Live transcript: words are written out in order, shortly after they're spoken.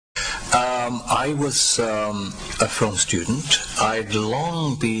I was a film student. I'd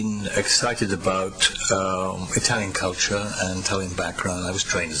long been excited about Italian culture and Italian background. I was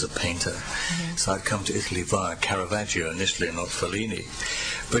trained as a painter, so I'd come to Italy via Caravaggio initially, not Fellini.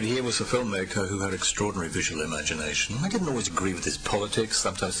 But here was a filmmaker who had extraordinary visual imagination. I didn't always agree with his politics.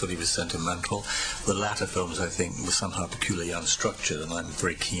 Sometimes thought he was sentimental. The latter films, I think, were somehow peculiarly unstructured, and I'm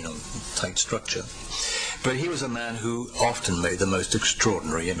very keen on tight structure. But he was a man who often made the most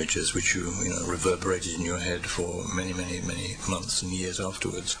extraordinary images, which you know, reverberated in your head for many, many, many months and years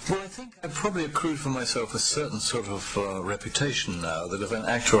afterwards. Well, I think I've probably accrued for myself a certain sort of reputation now, that if an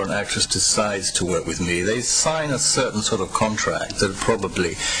actor or an actress decides to work with me, they sign a certain sort of contract that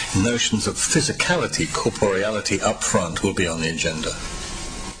probably notions of physicality, corporeality up front will be on the agenda.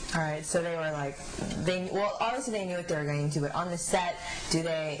 All right, so they were like, well, obviously they knew what they were going to do, but on the set,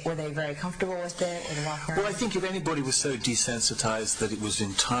 were they very comfortable with it? Were they walking around? Well, I think if anybody was so desensitized that it was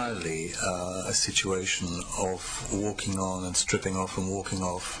entirely a situation of walking on and stripping off and walking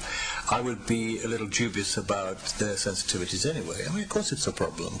off, I would be a little dubious about their sensitivities anyway. I mean, of course it's a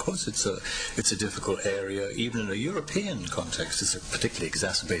problem. Of course it's a difficult area. Even in a European context, it's particularly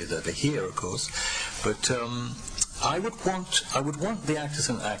exacerbated over here, of course. But I would want the actors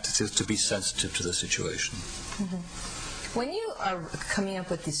and actresses to be sensitive to the situation. When you are coming up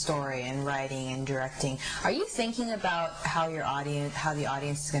with the story and writing and directing, are you thinking about how the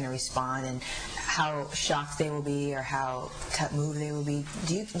audience is going to respond and how shocked they will be or how moved they will be?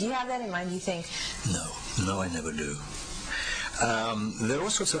 Do you have that in mind? Do you think? No, I never do. There are all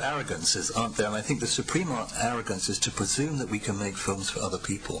sorts of arrogances, aren't there? And I think the supreme arrogance is to presume that we can make films for other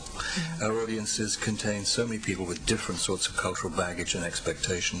people. Our audiences contain so many people with different sorts of cultural baggage and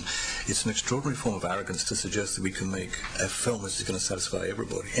expectation. It's an extraordinary form of arrogance to suggest that we can make a film which is going to satisfy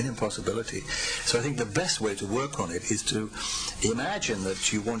everybody. An impossibility. So I think the best way to work on it is to imagine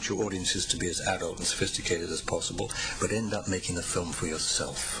that you want your audiences to be as adult and sophisticated as possible, but end up making the film for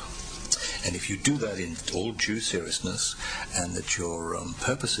yourself. And if you do that in all due seriousness, and that your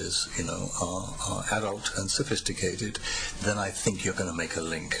purposes, are adult and sophisticated, then I think you're going to make a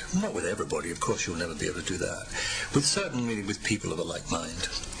link. Not with everybody, of course, you'll never be able to do that. Certainly with people of a like mind.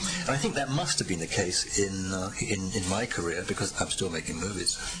 And I think that must have been the case in my career, because I'm still making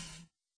movies.